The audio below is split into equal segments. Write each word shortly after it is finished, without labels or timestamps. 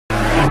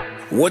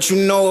What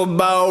you know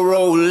about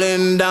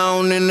rolling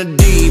down in the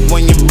deep?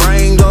 When your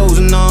brain goes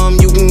numb,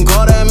 you can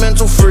call that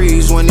mental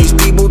freeze. When these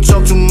people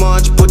talk too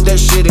much, put that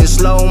shit in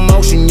slow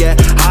motion. Yeah,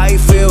 I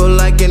feel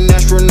like an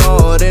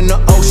astronaut in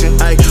the ocean.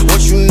 Ay,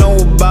 what you know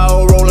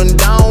about rolling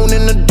down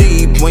in the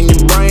deep? When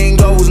your brain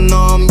goes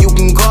numb, you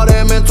can call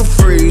that mental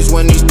freeze.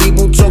 When these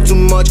people talk too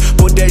much,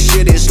 put that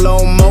shit in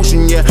slow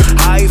motion. Yeah,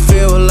 I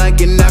feel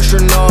like an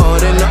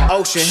astronaut in the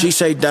ocean. She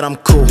say that I'm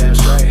cool,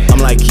 I'm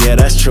like, yeah,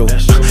 that's true.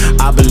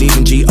 I believe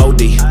in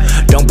G-O-D,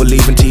 don't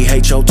believe in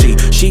T-H-O-T.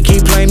 She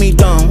keep playing me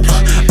dumb,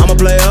 I'm a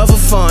player for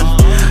fun.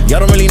 Y'all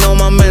don't really know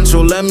my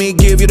mental, let me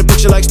give you the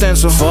picture like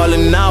stencil.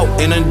 Falling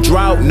out in a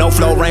drought, no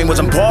flow, rain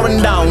wasn't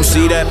pouring down.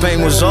 See, that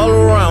pain was all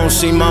around,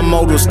 see, my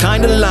mode was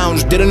kinda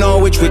lounge. Didn't know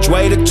which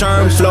way to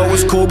turn, flow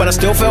was cool but I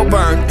still felt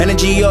burned.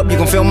 Energy up, you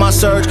can feel my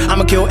surge,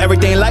 I'ma kill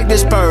everything like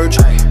this purge.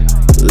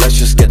 Let's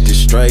just get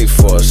this straight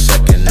for a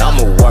second.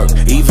 I'ma work,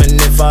 even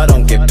if I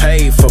don't get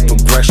paid for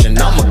progression.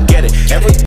 I'ma get it.